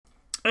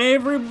Hey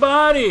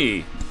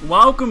everybody!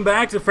 Welcome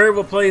back to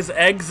Favorable Plays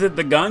Exit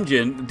the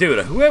Gungeon.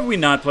 Dude, who have we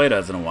not played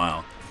as in a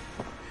while?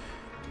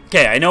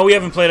 Okay, I know we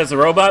haven't played as a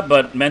robot,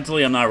 but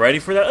mentally I'm not ready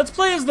for that. Let's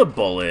play as the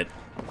bullet.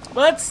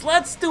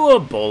 Let's do a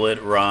bullet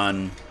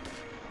run.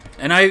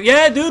 And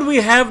yeah, dude,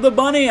 we have the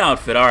bunny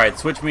outfit. Alright,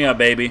 switch me up,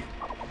 baby.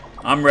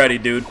 I'm ready,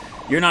 dude.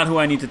 You're not who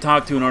I need to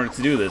talk to in order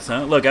to do this,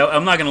 huh? Look,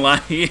 I'm not gonna lie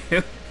to you.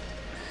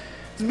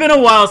 It's been a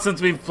while since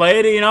we've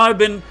played. You know, I've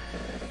been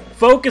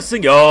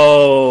focusing.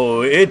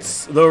 Oh,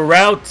 it's the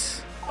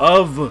route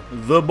of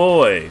the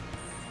boy.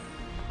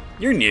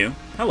 You're new.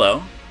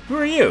 Hello. Who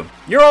are you?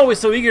 You're always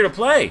so eager to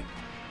play.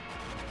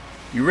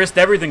 You risked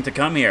everything to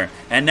come here,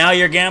 and now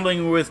you're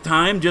gambling with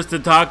time just to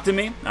talk to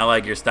me? I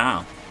like your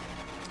style.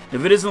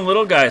 If it isn't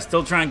little guy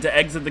still trying to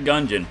exit the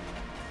Gungeon,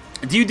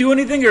 do you do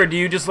anything, or do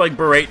you just, like,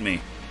 berate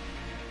me?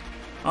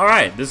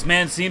 Alright, this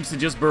man seems to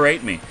just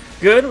berate me.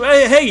 Good.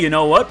 Hey, you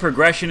know what?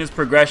 Progression is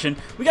progression.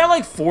 We got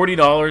like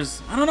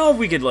 $40. I don't know if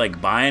we could like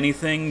buy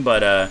anything,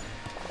 but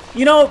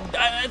you know,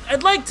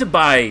 I'd like to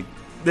buy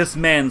this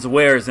man's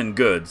wares and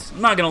goods.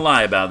 I'm not gonna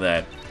lie about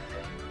that.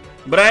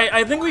 But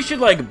I think we should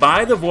like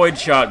buy the void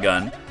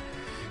shotgun,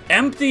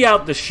 empty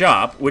out the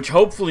shop, which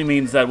hopefully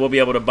means that we'll be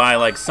able to buy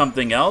like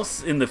something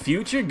else in the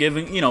future,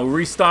 giving, you know,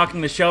 restocking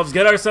the shelves,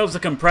 get ourselves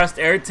a compressed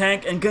air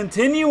tank, and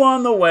continue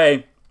on the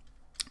way.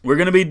 We're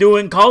gonna be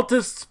doing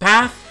Cultist's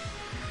Path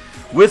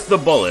with the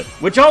bullet,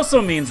 which also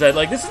means that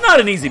like this is not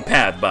an easy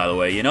path, by the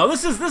way. You know,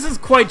 this is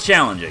quite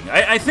challenging.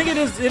 I think it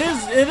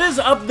is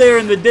up there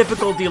in the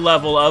difficulty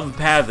level of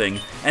pathing.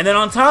 And then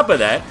on top of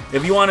that,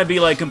 if you want to be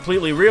like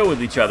completely real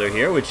with each other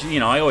here, which you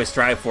know I always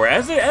strive for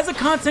as a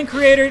content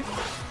creator,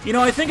 you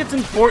know I think it's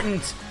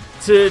important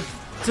to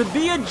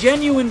be a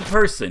genuine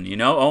person. You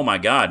know, oh my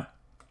God,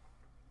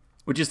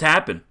 what just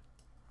happened?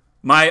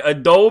 My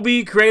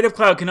Adobe Creative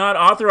Cloud cannot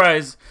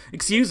authorize.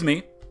 Excuse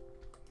me.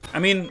 I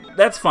mean,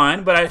 that's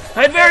fine, but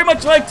I'd very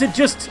much like to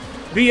just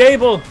be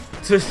able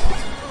to...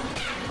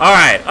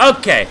 Alright,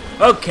 okay.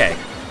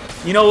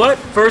 You know what?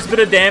 First bit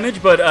of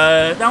damage, but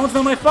that one's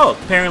not my fault.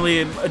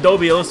 Apparently,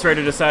 Adobe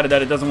Illustrator decided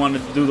that it doesn't want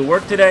to do the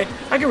work today.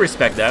 I can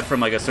respect that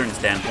from, like, a certain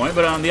standpoint,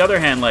 but on the other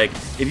hand, like,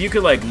 if you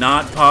could, like,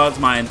 not pause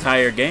my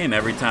entire game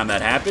every time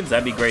that happens,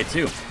 that'd be great,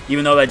 too.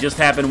 Even though that just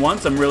happened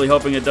once, I'm really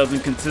hoping it doesn't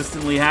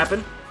consistently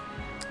happen.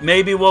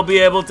 Maybe we'll be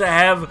able to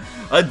have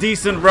a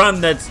decent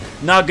run that's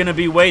not going to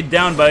be weighed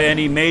down by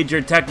any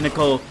major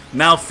technical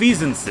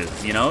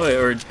malfeasances, you know,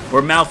 or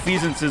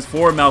malfeasances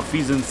for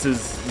malfeasances'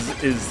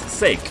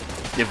 sake,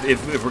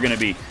 if we're going to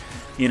be,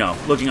 you know,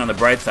 looking on the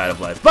bright side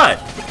of life.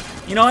 But,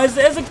 you know, as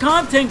a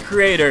content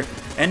creator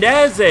and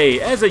as a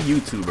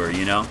YouTuber,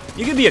 you know,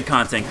 you can be a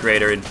content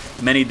creator in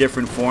many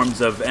different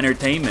forms of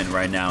entertainment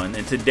right now. In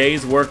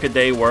today's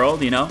workaday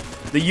world, you know,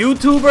 the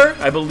YouTuber,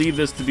 I believe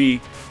this to be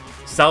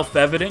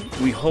self-evident.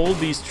 We hold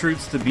these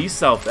truths to be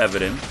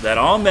self-evident, that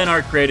all men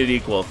are created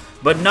equal,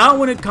 but not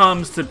when it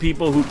comes to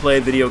people who play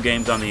video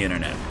games on the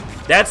internet.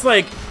 That's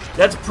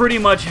pretty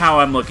much how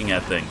I'm looking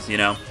at things, you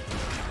know?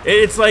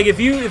 It's like if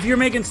you're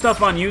making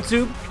stuff on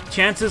YouTube,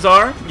 chances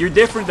are you're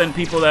different than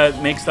people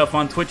that make stuff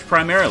on Twitch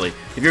primarily.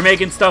 If you're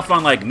making stuff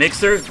on like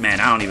Mixer, man,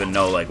 I don't even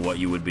know like what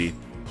you would be.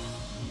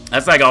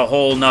 That's like a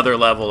whole nother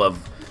level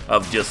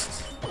of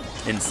just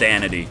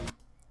insanity.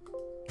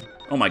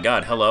 Oh my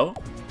God, hello?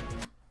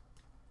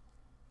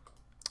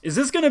 Is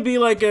this going to be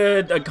like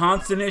a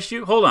constant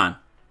issue? Hold on.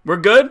 We're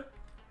good?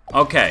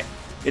 Okay.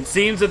 It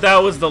seems that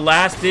was the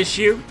last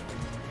issue.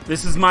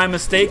 This is my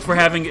mistake for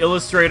having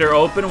Illustrator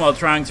open while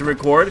trying to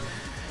record.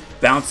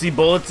 Bouncy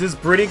Bullets is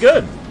pretty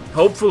good.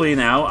 Hopefully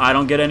now I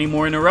don't get any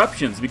more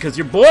interruptions because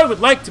your boy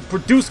would like to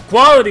produce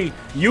quality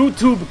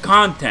YouTube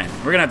content.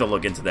 We're going to have to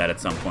look into that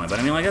at some point. But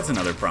I mean, like, that's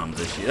another problems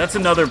issue. That's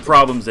another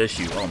problems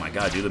issue. Oh my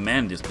God, dude, the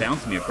man just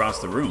bounced me across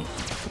the room.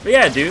 But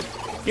yeah, dude.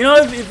 You know,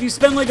 if you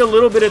spend like a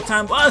little bit of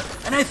time,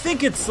 and I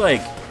think it's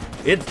like,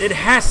 it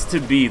has to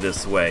be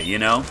this way, you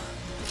know?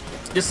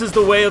 This is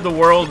the way of the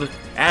world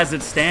as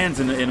it stands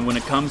and when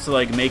it comes to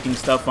like making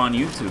stuff on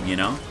YouTube, you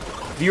know?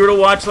 If you were to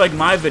watch like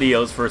my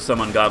videos for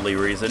some ungodly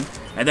reason,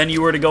 and then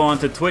you were to go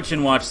onto Twitch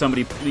and watch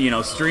somebody, you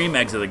know, stream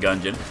Exit the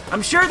Gungeon,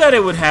 I'm sure that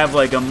it would have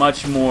like a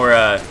much more,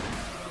 a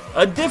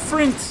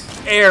different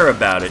air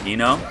about it, you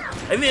know?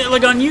 I mean,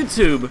 like on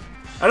YouTube,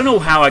 I don't know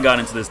how I got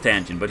into this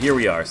tangent, but here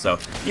we are. So,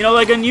 you know,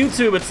 like on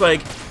YouTube, it's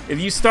like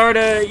if you start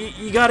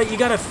you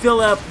gotta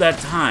fill up that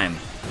time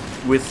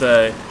with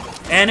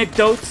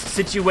anecdotes,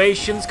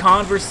 situations,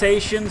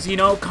 conversations, you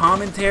know,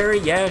 commentary.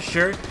 Yeah,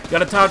 sure. You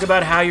gotta talk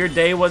about how your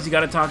day was. You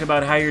gotta talk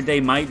about how your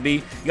day might be.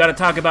 You gotta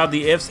talk about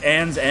the ifs,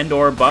 ands,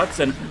 and/or buts.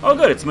 And oh,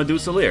 good, it's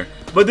Medusa Lear.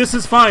 But this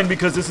is fine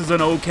because this is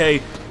an okay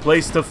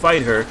place to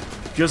fight her.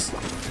 Just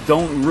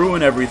don't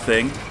ruin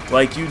everything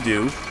like you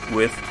do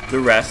with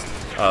the rest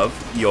of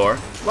your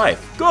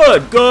life.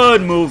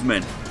 Good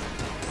movement.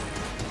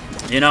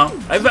 You know,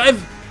 I've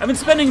been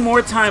spending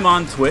more time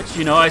on Twitch.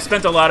 You know, I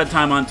spent a lot of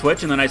time on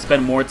Twitch, and then I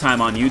spent more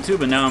time on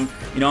YouTube, and now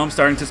I'm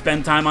starting to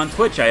spend time on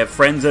Twitch. I have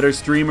friends that are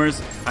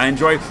streamers. I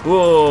enjoy.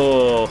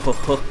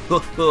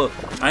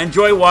 I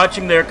enjoy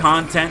watching their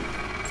content.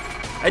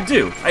 I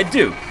do.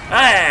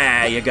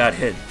 Ah, you got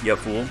hit, you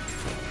fool.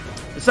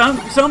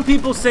 Some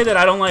people say that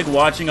I don't like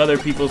watching other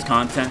people's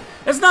content.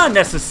 That's not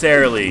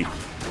necessarily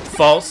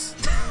false.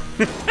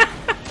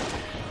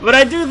 But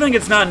I do think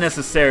it's not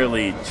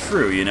necessarily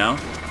true, you know?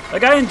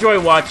 Like, I enjoy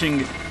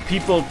watching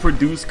people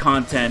produce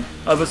content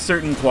of a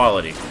certain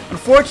quality.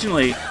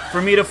 Unfortunately,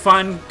 for me to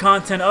find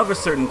content of a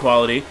certain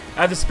quality,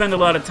 I have to spend a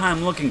lot of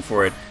time looking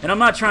for it. And I'm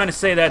not trying to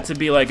say that to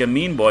be like a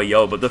mean boy,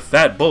 yo, but the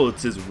Fat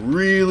Bullets is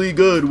really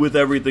good with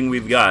everything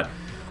we've got.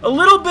 A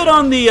little bit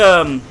on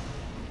the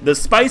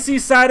spicy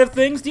side of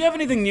things. Do you have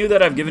anything new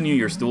that I've given you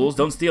your stools?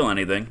 Don't steal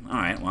anything.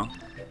 Alright, well,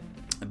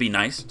 that'd be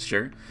nice,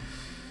 sure.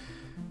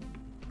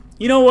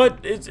 You know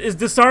what? Is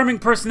disarming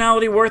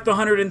personality worth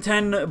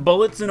 110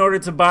 bullets in order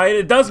to buy it?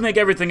 It does make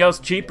everything else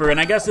cheaper, and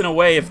I guess in a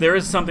way, if there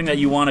is something that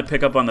you want to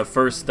pick up on the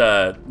first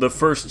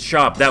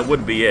shop, that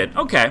would be it.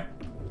 Okay,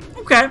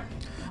 okay.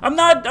 I'm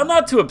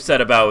not too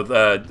upset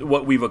about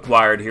what we've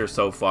acquired here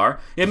so far.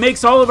 It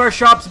makes all of our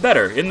shops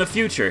better in the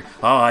future.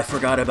 Oh, I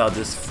forgot about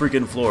this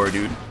freaking floor,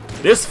 dude.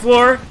 This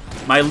floor,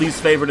 my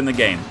least favorite in the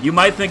game. You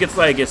might think it's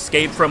like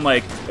Escape from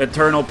like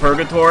Eternal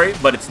Purgatory,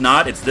 but it's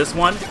not. It's this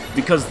one,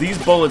 because these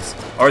bullets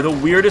are the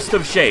weirdest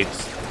of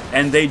shapes,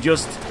 and they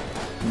just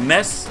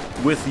mess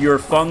with your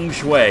feng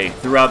shui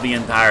throughout the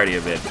entirety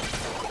of it.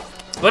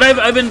 But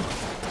I've been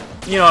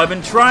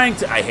trying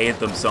to... I hate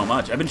them so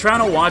much. I've been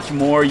trying to watch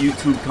more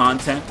YouTube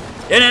content,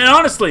 and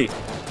honestly,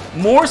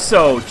 more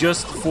so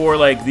just for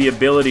like the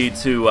ability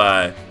to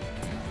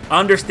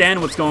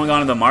understand what's going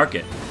on in the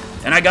market.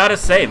 And I gotta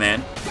say,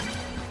 man,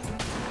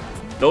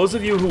 those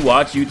of you who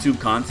watch YouTube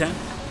content,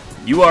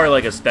 you are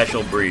like a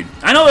special breed.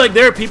 I know like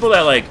there are people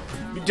that like,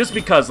 just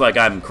because like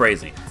I'm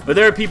crazy, but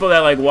there are people that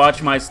like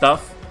watch my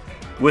stuff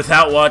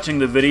without watching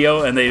the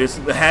video, and they just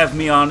have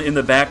me on in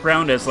the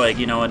background as like,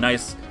 you know, a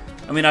nice...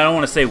 I mean, I don't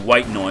want to say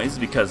white noise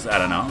because, I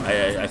don't know,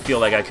 I feel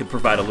like I could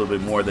provide a little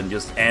bit more than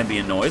just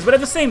ambient noise, but at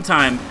the same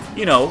time,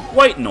 you know,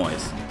 white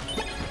noise.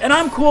 And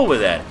I'm cool with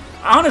that.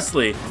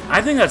 Honestly,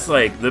 I think that's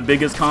like the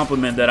biggest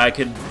compliment that I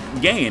could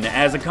gain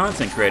as a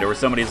content creator, where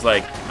somebody's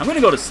like, I'm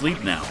gonna go to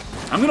sleep now.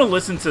 I'm gonna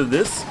listen to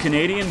this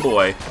Canadian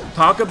boy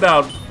talk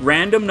about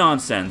random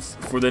nonsense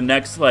for the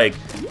next like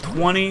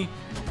 20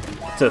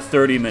 to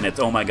 30 minutes.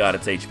 Oh my god,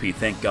 it's HP,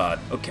 thank god.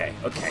 Okay,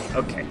 okay,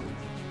 okay.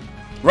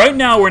 Right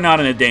now, we're not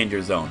in a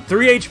danger zone.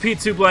 3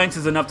 HP, 2 blanks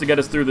is enough to get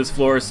us through this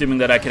floor, assuming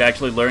that I could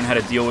actually learn how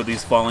to deal with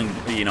these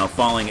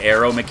falling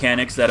arrow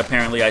mechanics that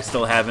apparently I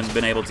still haven't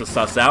been able to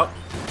suss out.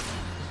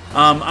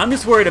 I'm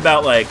just worried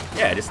about, like,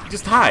 yeah,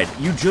 just hide.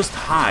 You just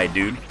hide,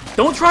 dude.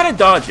 Don't try to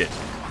dodge it.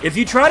 If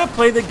you try to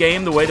play the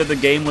game the way that the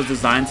game was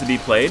designed to be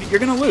played, you're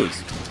gonna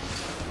lose.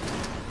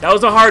 That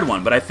was a hard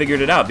one, but I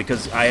figured it out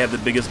because I have the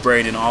biggest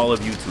brain in all of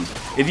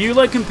YouTube. If you,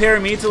 like, compare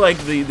me to, like,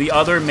 the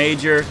other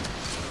major...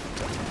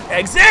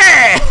 Exit!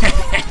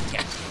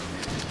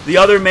 The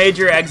other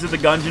major Exit the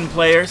Gungeon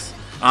players,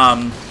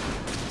 can't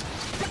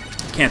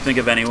think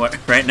of anyone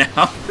right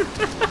now.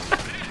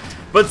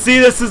 But see,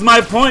 this is my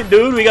point,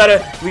 dude. We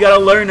gotta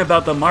learn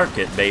about the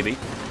market, baby.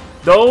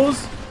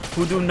 Those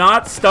who do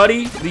not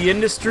study the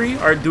industry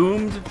are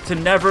doomed to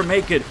never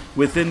make it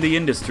within the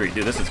industry.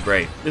 Dude, this is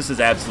great. This is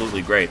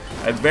absolutely great.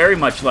 I very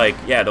much like,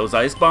 yeah, those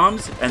ice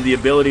bombs, and the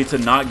ability to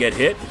not get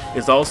hit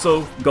is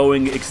also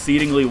going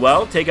exceedingly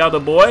well. Take out the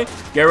boy.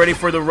 Get ready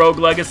for the Rogue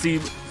Legacy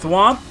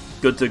Thwomp.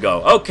 Good to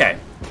go. Okay.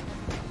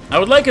 I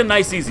would like a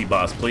nice easy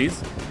boss,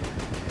 please.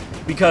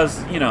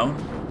 Because, you know,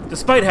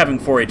 despite having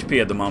 4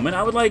 HP at the moment,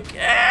 I would like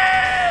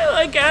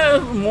a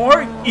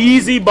more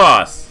easy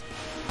boss.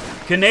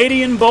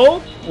 Canadian Bull,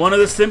 one of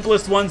the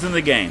simplest ones in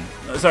the game.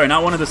 Sorry,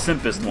 not one of the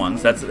simplest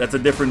ones. That's a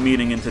different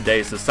meaning in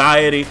today's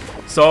society.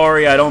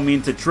 Sorry, I don't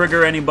mean to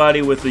trigger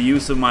anybody with the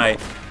use of my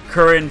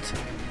current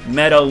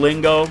meta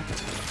lingo.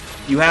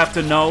 You have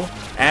to know,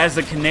 as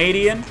a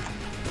Canadian,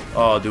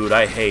 oh, dude,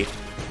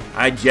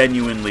 I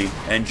genuinely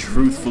and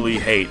truthfully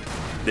hate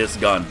this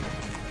gun.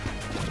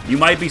 You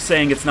might be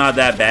saying it's not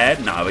that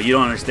bad. Nah, but you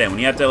don't understand.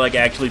 When you have to, like,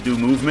 actually do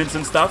movements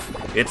and stuff,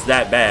 it's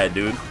that bad,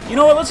 dude. You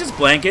know what? Let's just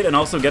blank it and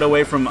also get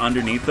away from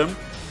underneath them.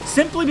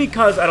 Simply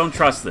because I don't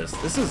trust this.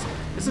 This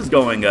is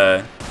going,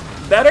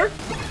 better.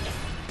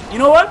 You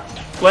know what?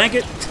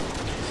 Blanket.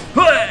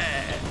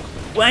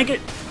 Blanket.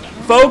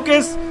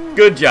 Focus.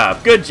 Good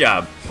job. Good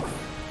job.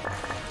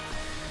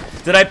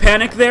 Did I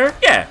panic there?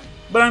 Yeah.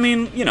 But I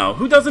mean, you know,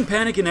 who doesn't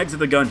panic in Exit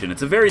the Gungeon?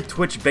 It's a very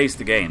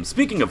Twitch-based game.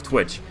 Speaking of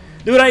Twitch,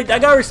 dude, I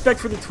got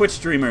respect for the Twitch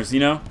streamers, you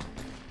know?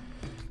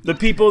 The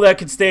people that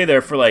could stay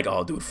there for like,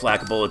 oh, dude,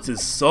 Flak Bullets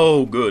is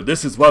so good.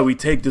 This is why we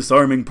take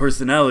disarming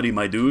personality,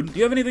 my dude. Do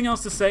you have anything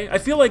else to say? I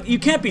feel like you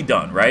can't be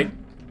done, right?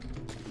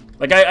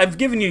 Like, I've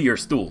given you your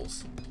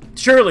stools.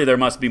 Surely there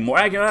must be more.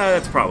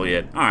 That's probably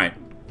it. All right.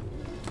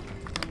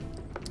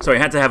 Sorry,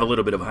 I had to have a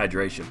little bit of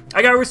hydration.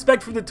 I got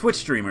respect for the Twitch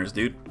streamers,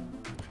 dude.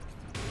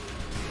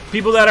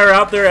 People that are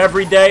out there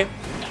every day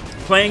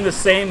playing the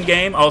same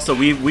game. Also,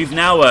 we've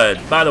now,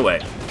 by the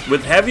way,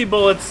 with heavy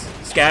bullets,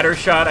 scatter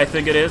shot, I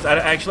think it is.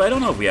 Actually, I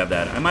don't know if we have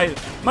that. I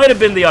might have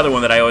been the other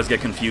one that I always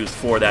get confused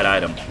for that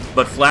item.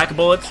 But flak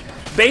bullets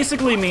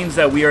basically means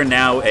that we are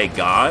now a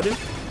god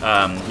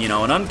you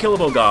know, an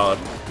unkillable god,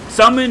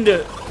 summoned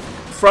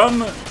from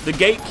the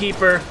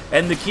gatekeeper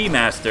and the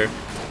keymaster.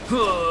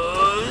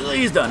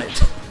 He's done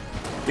it.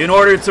 In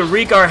order to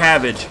wreak our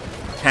havoc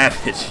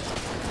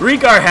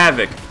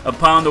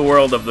upon the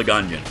world of the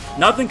Gungeon.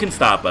 Nothing can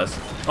stop us.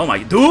 Oh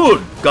my,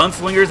 dude!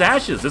 Gunslinger's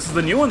Ashes. This is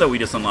the new one that we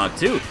just unlocked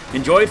too.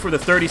 Enjoy it for the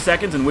 30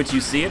 seconds in which you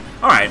see it.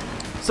 Alright,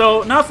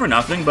 so not for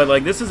nothing, but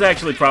like this is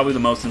actually probably the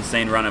most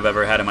insane run I've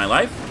ever had in my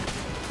life.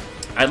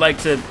 I'd like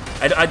to,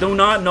 I do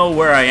not know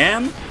where I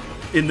am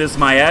in this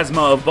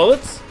miasma of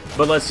bullets,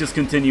 but let's just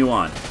continue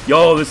on.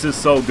 Yo, this is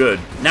so good.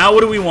 Now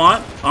what do we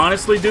want?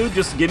 Honestly, dude,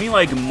 just give me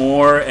like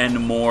more and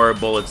more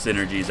bullet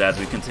synergies as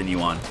we continue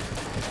on.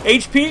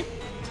 HP?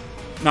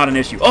 Not an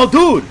issue. Oh,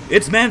 dude!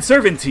 It's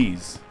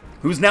Manservantes,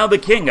 who's now the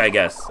king, I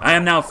guess. I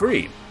am now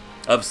free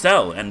of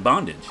cell and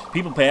bondage.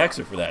 People pay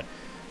extra for that.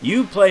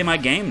 You play my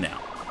game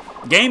now.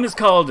 Game is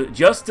called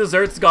Just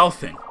Desserts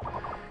Golfing.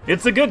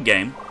 It's a good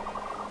game.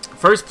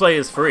 First play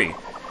is free.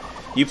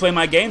 You play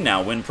my game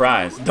now, win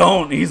prize.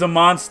 Don't, he's a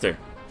monster.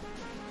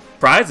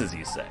 Prizes,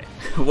 you say?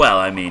 Well,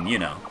 I mean, you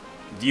know.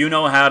 Do you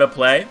know how to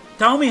play?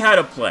 Tell me how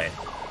to play.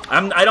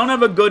 I don't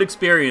have a good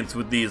experience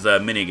with these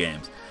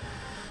mini-games.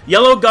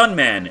 Yellow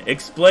Gunman,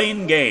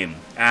 explain game.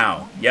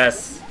 Ow.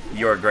 Yes,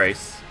 your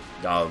grace.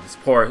 Oh, this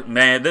poor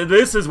man.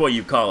 This is what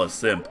you call a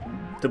simp.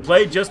 To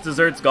play Just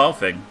Desserts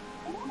Golfing,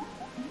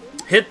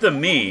 hit the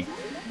me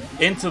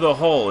into the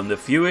hole in the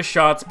fewest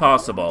shots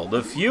possible.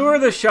 The fewer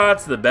the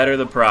shots, the better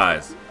the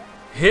prize.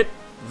 Hit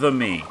the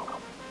me.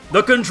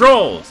 The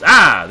controls!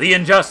 Ah, the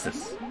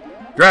injustice!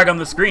 Drag on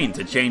the screen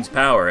to change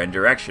power and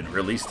direction.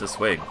 Release the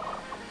swing.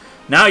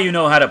 Now you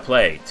know how to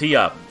play. Tee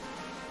up.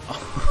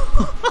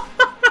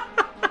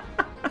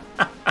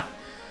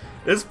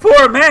 This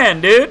poor man,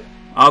 dude!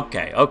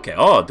 Okay, okay.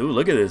 Oh, dude,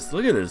 look at this.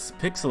 Look at this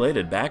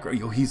pixelated background.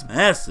 Yo, he's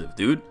massive,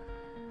 dude.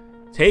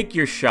 Take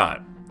your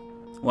shot.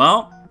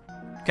 Well,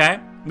 okay.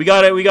 We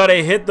gotta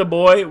hit the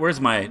boy.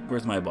 Where's my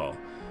ball?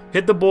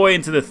 Hit the boy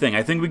into the thing.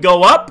 I think we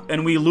go up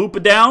and we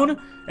loop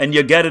down and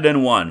you get it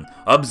in one.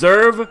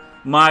 Observe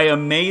my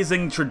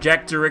amazing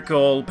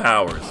trajectorical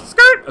powers.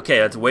 Skirt! Okay,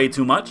 that's way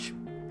too much.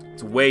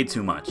 It's way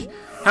too much.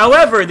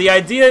 However, the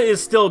idea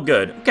is still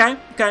good. Okay,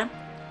 okay.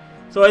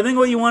 So I think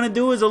what you want to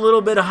do is a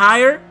little bit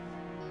higher.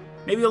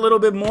 Maybe a little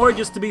bit more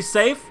just to be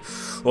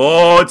safe.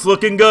 Oh, it's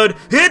looking good.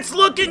 It's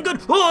looking good.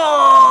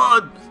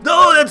 Oh,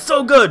 that's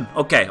so good.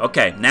 Okay,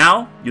 okay.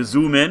 Now you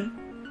zoom in.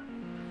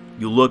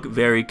 You look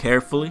very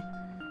carefully.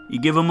 You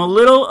give him a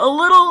little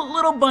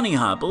bunny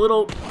hop, a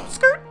little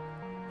skirt.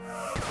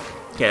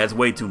 Okay, that's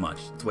way too much.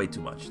 It's way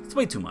too much. It's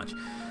way too much.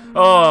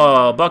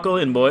 Oh, buckle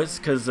in, boys,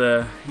 because,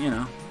 you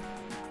know.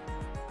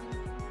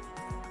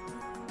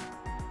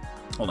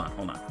 Hold on,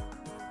 hold on.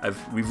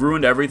 We've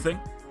ruined everything,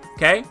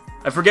 okay?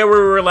 I forget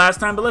where we were last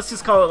time, but let's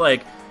just call it,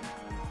 like,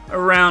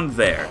 around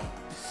there.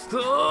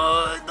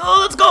 Oh,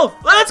 let's go!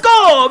 Let's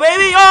go,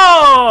 baby!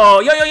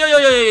 Oh!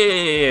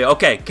 Yo!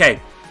 Okay, okay.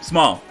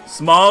 Small,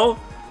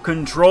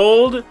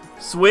 controlled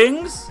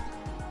swings.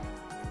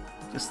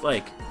 Just,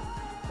 like,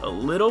 a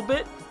little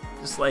bit.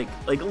 Just, like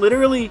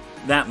literally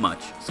that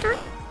much.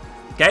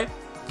 Okay,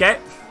 okay.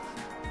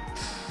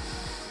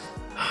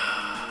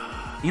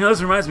 You know,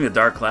 this reminds me of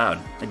Dark Cloud,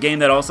 a game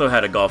that also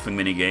had a golfing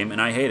minigame,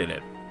 and I hated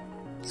it.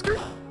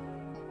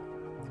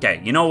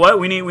 Okay, you know what?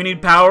 We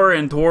need power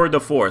and toward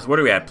the force. What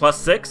are we at?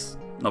 +6?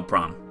 No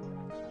problem.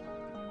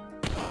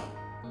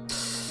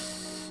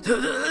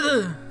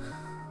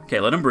 Okay,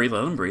 let him breathe,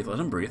 let him breathe, let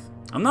him breathe.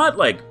 I'm not,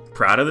 like,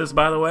 proud of this,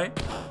 by the way.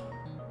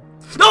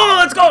 Oh,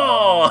 let's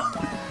go!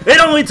 It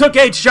only took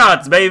 8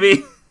 shots,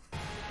 baby!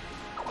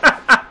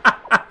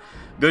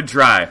 Good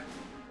try.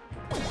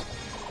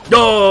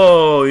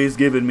 Oh, he's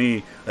giving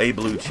me a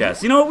blue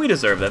chest. You know what? We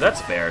deserve that.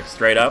 That's fair.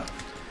 Straight up.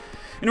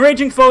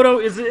 Enraging photo,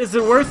 is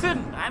it worth it?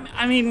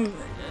 I mean,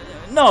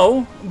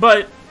 no,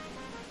 but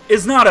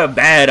it's not a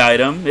bad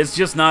item. It's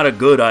just not a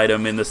good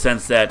item in the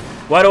sense that,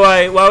 why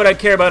would I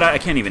care about, I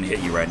can't even hit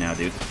you right now,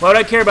 dude. Why would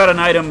I care about an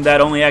item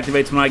that only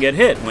activates when I get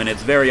hit, when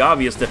it's very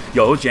obvious to,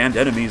 yo, jammed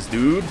enemies,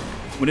 dude.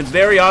 When it's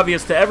very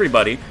obvious to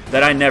everybody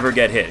that I never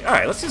get hit.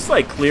 Alright, let's just,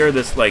 like, clear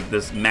this, like,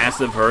 this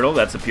massive hurdle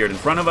that's appeared in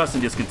front of us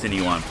and just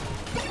continue on.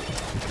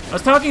 I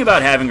was talking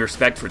about having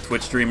respect for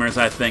Twitch streamers,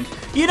 I think.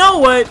 You know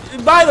what?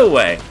 By the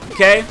way,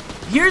 okay?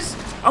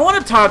 I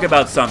want to talk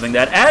about something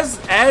that as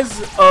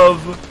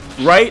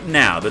of right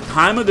now, the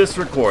time of this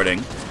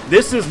recording,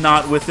 this is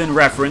not within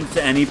reference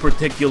to any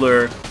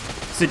particular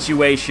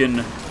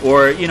situation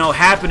or, you know,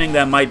 happening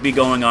that might be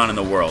going on in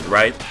the world,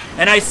 right?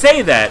 And I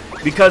say that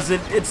because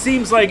it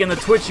seems like in the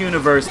Twitch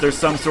universe there's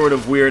some sort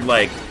of weird,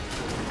 like,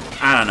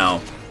 I don't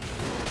know,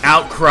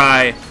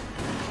 outcry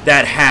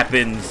that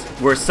happens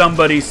where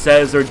somebody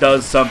says or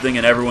does something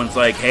and everyone's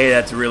like, hey,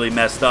 that's really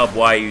messed up,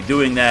 why are you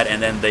doing that? And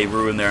then they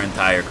ruin their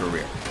entire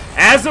career.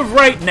 As of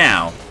right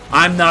now,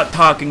 I'm not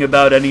talking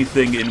about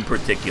anything in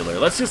particular.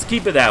 Let's just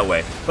keep it that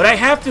way. But I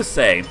have to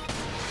say,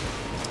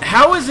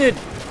 how is it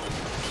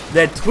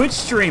that Twitch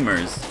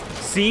streamers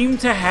seem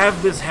to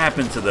have this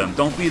happen to them?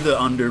 Don't be the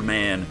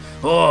underman.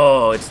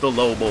 Oh, it's the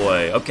low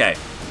boy. Okay.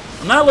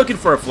 I'm not looking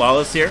for a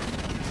flawless here.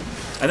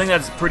 I think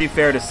that's pretty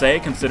fair to say,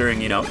 considering,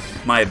 you know,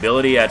 my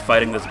ability at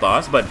fighting this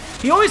boss. But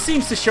he always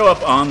seems to show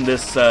up on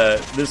this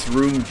this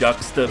room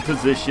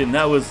juxtaposition.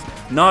 That was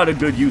not a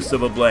good use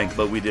of a blank,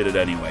 but we did it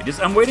anyway.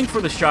 I'm waiting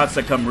for the shots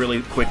that come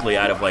really quickly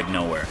out of, like,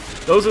 nowhere.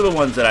 Those are the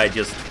ones that I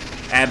just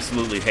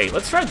absolutely hate.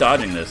 Let's try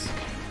dodging this.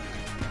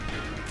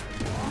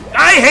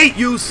 I hate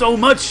you so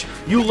much,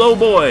 you low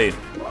boy.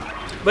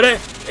 But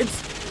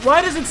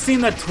why does it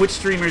seem that Twitch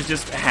streamers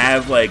just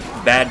have, like,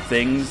 bad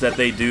things that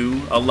they do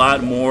a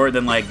lot more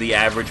than, like, the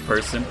average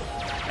person?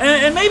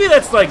 And maybe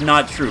that's, like,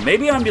 not true.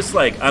 Maybe I'm just,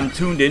 like, I'm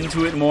tuned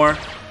into it more,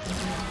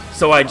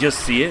 so I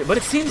just see it. But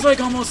it seems like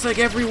almost, like,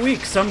 every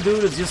week some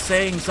dude is just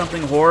saying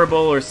something horrible,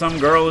 or some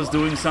girl is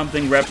doing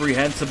something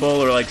reprehensible,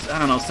 or, like, I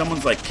don't know,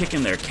 someone's, like,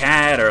 kicking their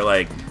cat, or,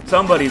 like,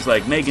 somebody's,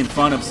 like, making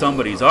fun of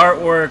somebody's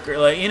artwork, or,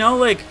 like, you know,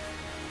 like,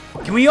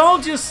 can we all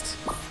just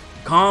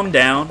calm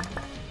down?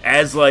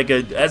 As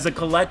a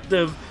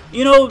collective,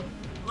 you know,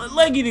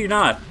 like it or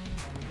not,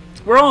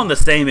 we're all in the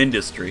same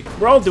industry.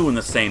 We're all doing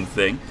the same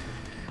thing.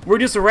 We're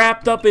just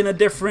wrapped up in a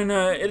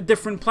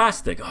different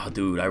plastic. Oh,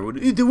 dude,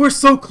 we're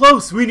so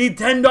close. We need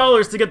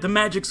 $10 to get the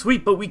magic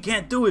sweep, but we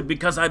can't do it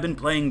because I've been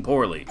playing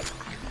poorly.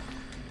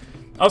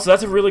 Also,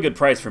 that's a really good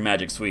price for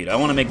Magic Sweet. I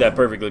want to make that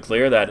perfectly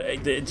clear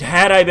that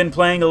had I been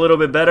playing a little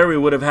bit better, we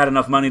would have had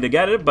enough money to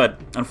get it, but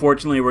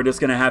unfortunately, we're just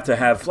going to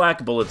have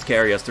flak bullets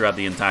carry us throughout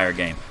the entire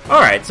game.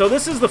 Alright, so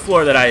this is the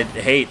floor that I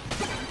hate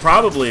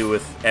probably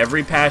with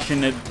every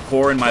passionate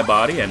core in my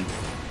body, and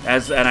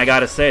I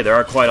gotta say, there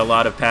are quite a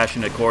lot of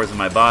passionate cores in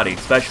my body,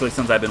 especially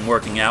since I've been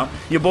working out.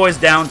 Your boy's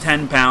down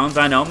 10 pounds,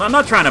 I know. I'm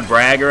not trying to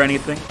brag or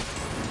anything.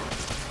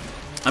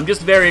 I'm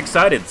just very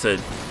excited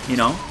to, you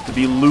know, to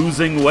be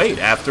losing weight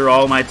after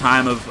all my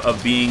time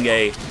of being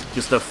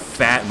just a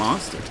fat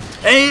monster.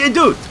 Hey,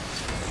 dude!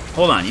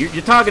 Hold on, you're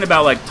talking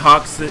about, like,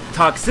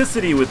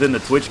 toxicity within the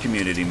Twitch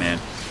community, man.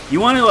 You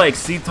want to, like,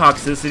 see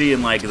toxicity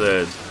in, like,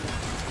 the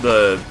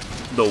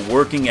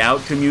working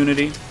out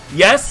community?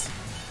 Yes,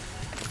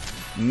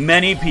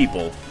 many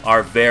people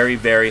are very,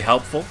 very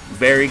helpful,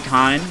 very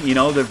kind, you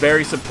know, they're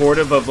very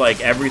supportive of, like,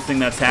 everything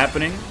that's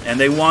happening, and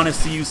they want to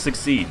see you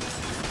succeed.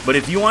 But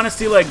if you want to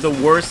see, like, the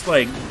worst,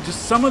 like,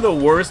 just some of the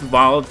worst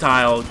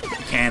volatile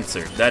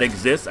cancer that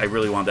exists, I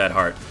really want that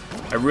heart.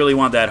 I really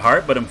want that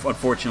heart, but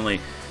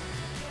unfortunately,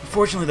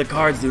 the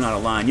cards do not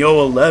align.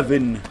 Yo,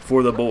 11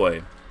 for the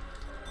boy.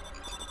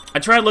 I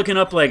tried looking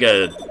up, like,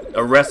 a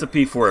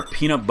recipe for a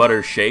peanut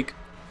butter shake.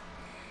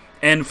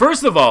 And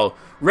first of all,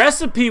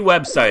 recipe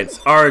websites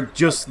are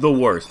just the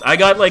worst. I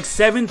got, like,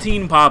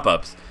 17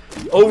 pop-ups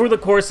over the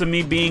course of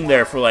me being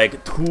there for,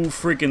 like, 2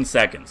 freaking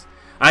seconds.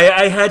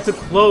 I had to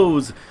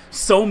close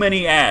so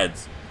many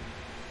ads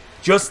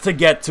just to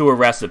get to a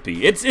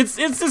recipe. It's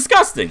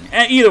disgusting.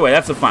 Either way,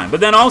 that's fine.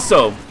 But then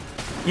also,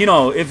 you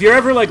know, if you're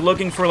ever, like,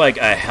 looking for, like,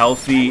 a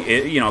healthy,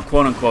 you know,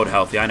 quote-unquote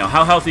healthy, I know,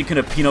 how healthy can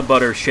a peanut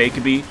butter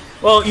shake be?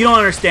 Well, you don't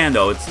understand,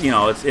 though. It's, you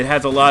know, it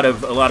has a lot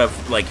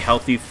of, like,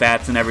 healthy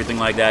fats and everything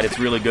like that. It's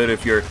really good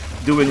if you're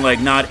doing, like,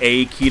 not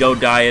a keto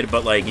diet,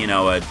 but, like, you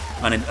know, a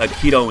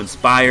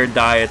keto-inspired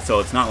diet,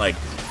 so it's not, like,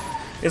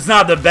 it's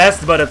not the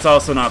best, but it's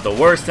also not the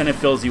worst, and it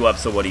fills you up,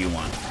 so what do you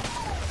want?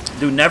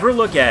 Dude, never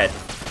look at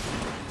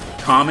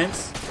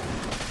comments.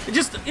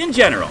 Just, in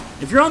general,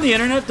 if you're on the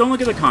internet, don't look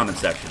at the comment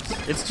sections.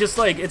 It's just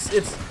like,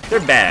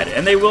 they're bad,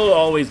 and they will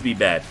always be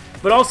bad.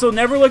 But also,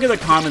 never look at the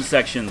comment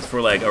sections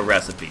for, like, a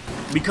recipe.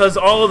 Because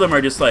all of them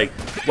are just like,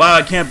 wow,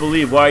 I can't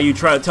believe, why are you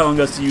telling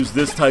us to use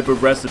this type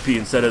of recipe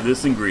instead of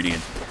this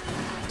ingredient?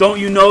 Don't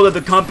you know that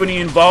the company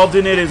involved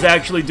in it is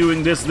actually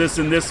doing this, this,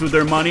 and this with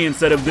their money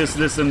instead of this,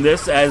 this, and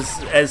this,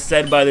 as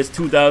said by this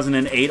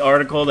 2008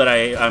 article that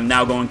I'm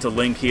now going to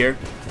link here?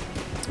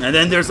 And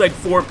then there's, like,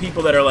 4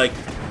 people that are like,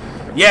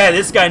 yeah,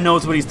 this guy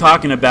knows what he's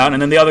talking about,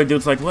 and then the other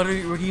dude's like, what are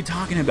you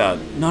talking about?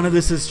 None of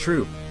this is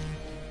true.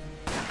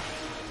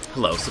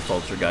 Hello,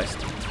 Sepulturgeist.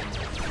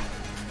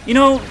 You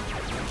know,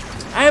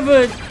 I have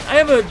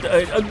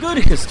a good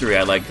history,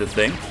 I like to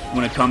think,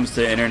 when it comes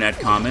to internet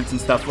comments and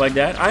stuff like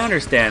that. I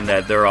understand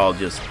that they're all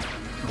just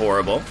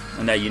horrible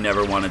and that you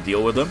never want to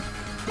deal with them.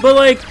 But,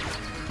 like,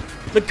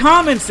 the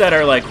comments that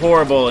are, like,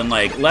 horrible and,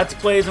 like, Let's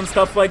Plays and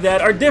stuff like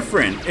that are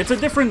different. It's a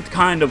different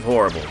kind of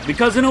horrible.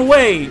 Because, in a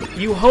way,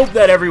 you hope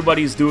that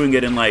everybody's doing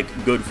it in, like,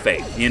 good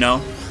faith, you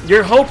know?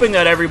 You're hoping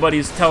that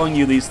everybody's telling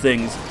you these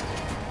things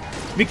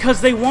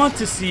because they want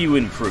to see you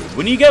improve.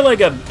 When you get,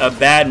 like, a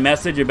bad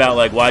message about,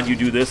 like, why'd you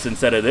do this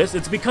instead of this,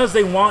 it's because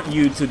they want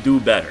you to do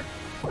better.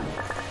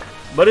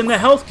 But in the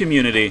health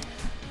community,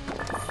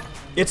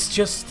 it's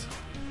just,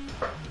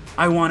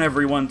 I want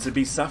everyone to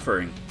be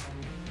suffering.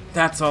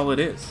 That's all it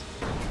is.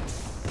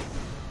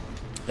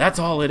 That's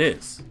all it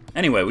is.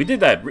 Anyway, we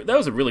did that. That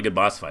was a really good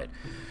boss fight.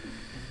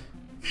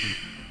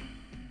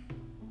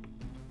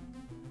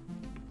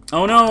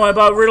 Oh no, I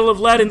bought Riddle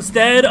of Lead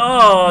instead.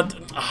 Oh,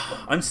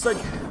 I'm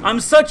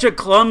such a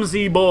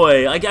clumsy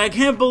boy. I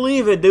can't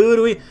believe it,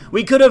 dude.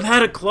 We could have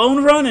had a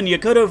clone run, and you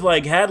could have,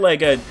 like, had,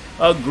 like, a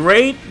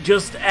great,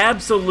 just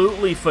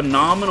absolutely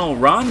phenomenal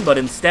run, but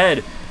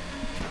instead,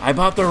 I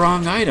bought the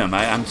wrong item.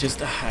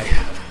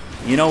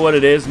 You know what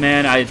it is,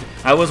 man?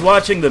 I was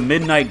watching the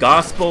Midnight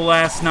Gospel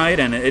last night,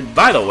 and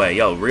by the way,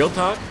 yo, real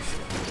talk.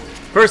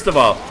 First of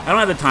all, I don't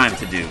have the time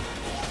to do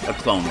a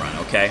clone run,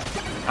 okay?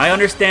 I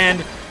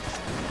understand.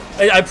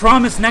 I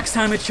promise next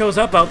time it shows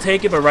up, I'll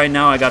take it, but right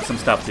now I got some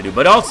stuff to do.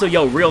 But also,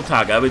 yo, real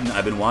talk,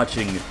 I've been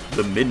watching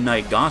the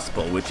Midnight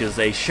Gospel, which is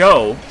a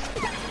show,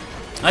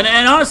 and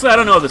honestly, I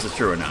don't know if this is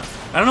true or not.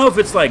 I don't know if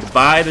it's like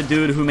by the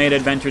dude who made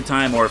Adventure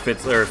Time, or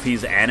if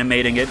he's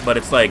animating it, but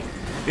it's like,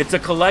 it's a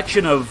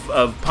collection of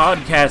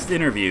podcast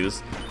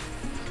interviews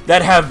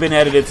that have been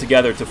edited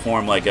together to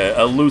form like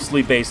a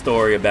loosely based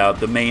story about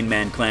the main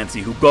man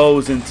Clancy, who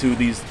goes into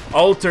these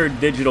altered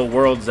digital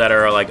worlds that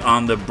are like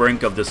on the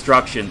brink of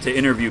destruction to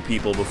interview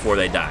people before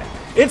they die.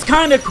 It's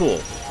kind of cool.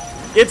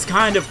 It's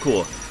kind of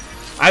cool.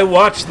 I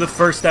watched the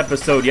first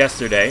episode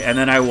yesterday, and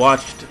then I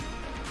watched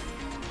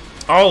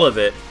all of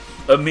it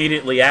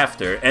immediately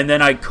after, and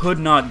then I could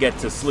not get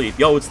to sleep.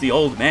 Yo, it's the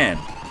old man.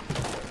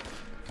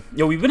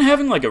 Yo, we've been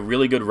having like a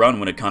really good run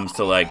when it comes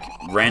to like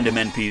random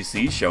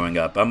NPCs showing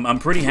up. I'm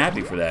pretty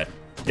happy for that.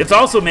 It's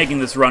also making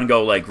this run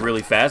go like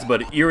really fast,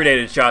 but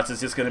Irritated Shots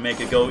is just gonna make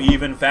it go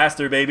even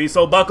faster, baby.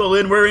 So buckle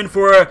in, we're in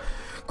for a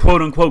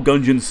quote-unquote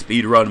Gungeon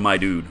speed run, my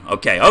dude.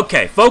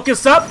 Okay,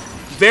 focus up.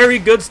 Very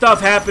good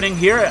stuff happening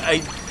here. I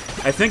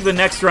think the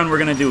next run we're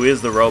gonna do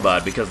is the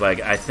robot, because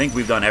like I think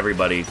we've done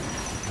everybody.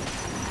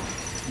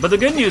 But the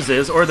good news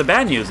is, or the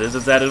bad news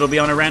is that it'll be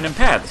on a random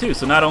path too.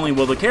 So not only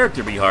will the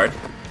character be hard,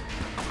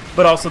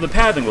 but also the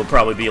pathing will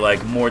probably be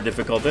like more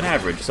difficult than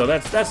average. So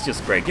that's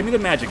just great. Give me the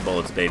magic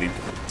bullets, baby.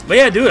 But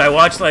yeah, dude, I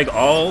watched like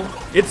all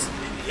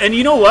and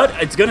you know what?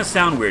 It's gonna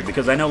sound weird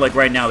because I know like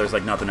right now there's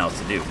like nothing else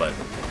to do, but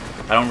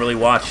I don't really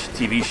watch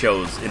TV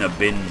shows in a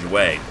binge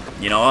way.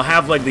 You know, I'll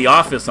have like The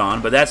Office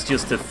on, but that's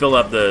just to fill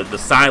up the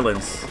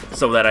silence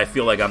so that I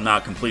feel like I'm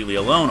not completely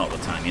alone all the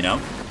time, you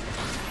know?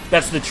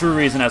 That's the true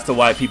reason as to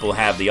why people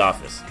have The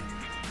Office.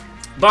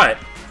 But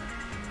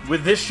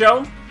with this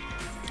show,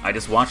 I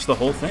just watched the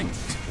whole thing.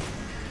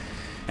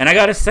 And I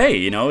gotta say,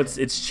 you know,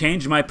 it's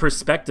changed my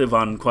perspective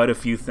on quite a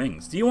few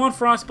things. Do you want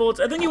frost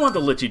bullets? I think you want the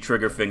Lichy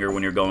trigger finger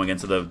when you're going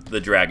into the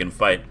dragon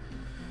fight.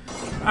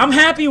 I'm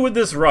happy with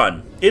this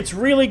run. It's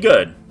really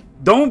good.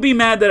 Don't be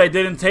mad that I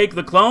didn't take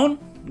the clone,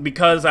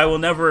 because I will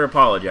never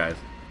apologize.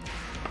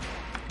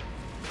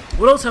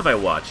 What else have I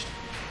watched?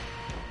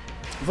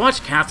 I've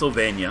watched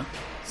Castlevania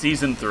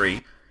Season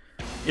 3.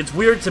 It's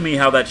weird to me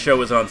how that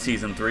show is on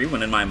Season 3,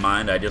 when in my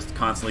mind I just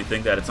constantly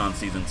think that it's on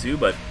Season 2,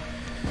 but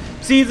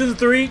Season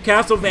 3,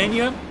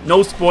 Castlevania,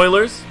 no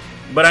spoilers,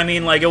 but I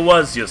mean, like, it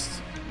was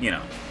just, you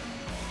know,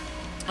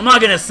 I'm not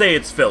gonna say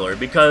it's filler,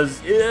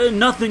 because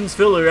nothing's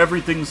filler,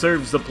 everything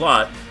serves the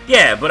plot.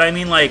 Yeah, but I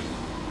mean, like,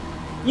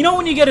 you know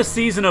when you get a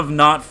season of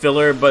not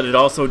filler, but it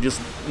also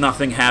just,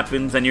 nothing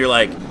happens, and you're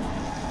like,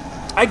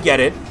 I get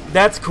it,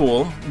 that's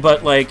cool,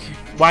 but, like,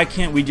 why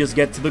can't we just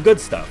get to the good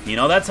stuff? You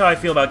know, that's how I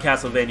feel about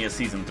Castlevania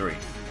Season 3.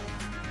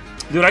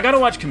 Dude, I gotta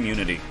watch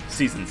Community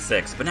Season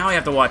 6, but now I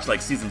have to watch,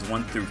 like, Seasons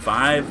 1 through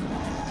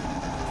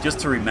 5 just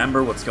to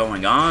remember what's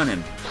going on,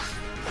 and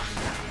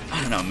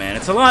I don't know, man.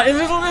 It's a lot.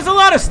 There's a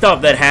lot of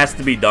stuff that has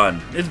to be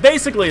done. It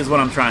basically is what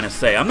I'm trying to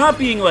say. I'm not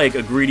being, like,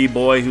 a greedy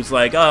boy who's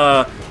like,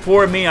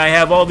 poor me, I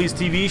have all these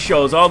TV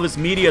shows, all this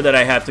media that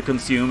I have to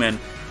consume, and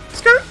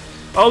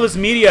all this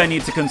media I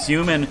need to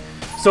consume, and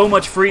so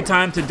much free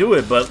time to do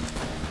it, but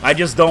I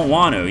just don't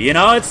want to, you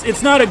know?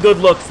 It's not a good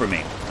look for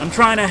me. I'm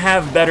trying to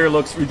have better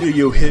looks for... Do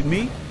you hit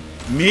me?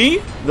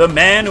 Me? The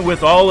man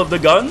with all of the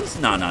guns?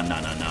 No.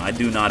 I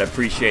do not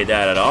appreciate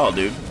that at all,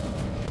 dude.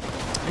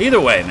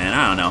 Either way, man,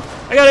 I don't know.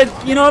 I gotta...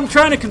 You know, I'm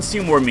trying to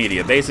consume more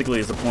media,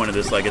 basically, is the point of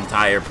this, like,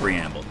 entire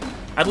preamble.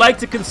 I'd like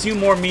to consume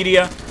more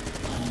media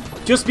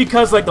just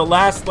because, like, the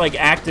last, like,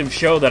 active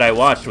show that I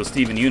watched was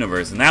Steven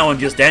Universe, and that one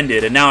just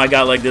ended, and now I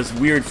got, like, this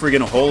weird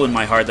friggin' hole in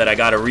my heart that I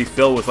gotta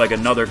refill with, like,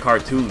 another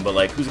cartoon, but,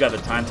 like, who's got the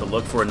time to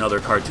look for another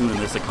cartoon in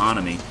this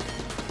economy?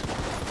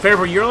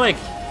 Fairboy, you're, like,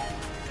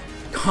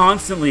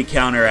 constantly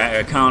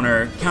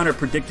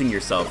counter-predicting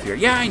yourself here.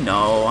 Yeah, I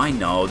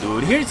know,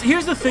 dude.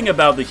 Here's the thing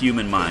about the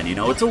human mind, you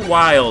know? It's a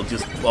wild,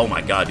 just... Oh,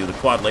 my God, dude, the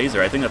quad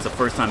laser. I think that's the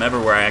first time ever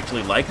where I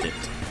actually liked it.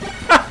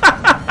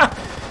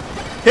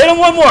 Hit him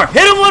one more!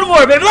 Hit him one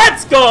more, baby!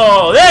 Let's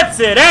go! That's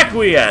it!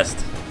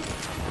 Acquiesced!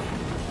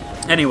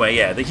 Anyway,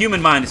 yeah, the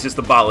human mind is just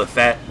a ball of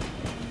fat.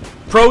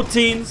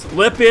 Proteins,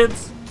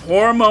 lipids,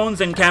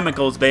 hormones, and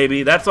chemicals,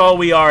 baby. That's all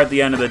we are at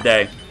the end of the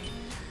day.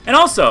 And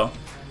also,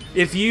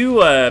 if you,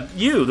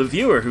 the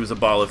viewer who's a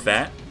ball of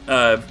fat,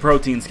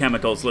 proteins,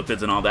 chemicals,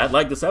 lipids, and all that,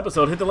 like this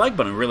episode, hit the like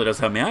button. It really does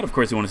help me out. Of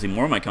course, you want to see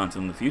more of my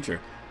content in the future.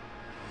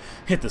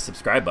 Hit the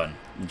subscribe button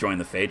and join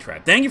the Fade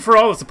Tribe. Thank you for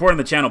all the support on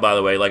the channel, by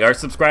the way. Like, our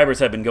subscribers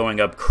have been going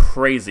up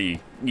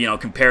crazy, you know,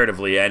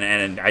 comparatively,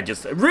 and I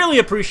just really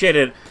appreciate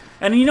it.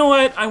 And you know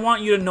what? I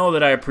want you to know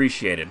that I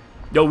appreciate it.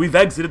 Yo, we've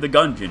exited the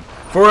Gungeon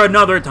for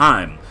another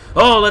time.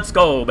 Oh, let's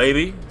go,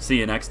 baby. See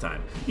you next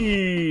time.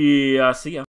 Yeah, see ya.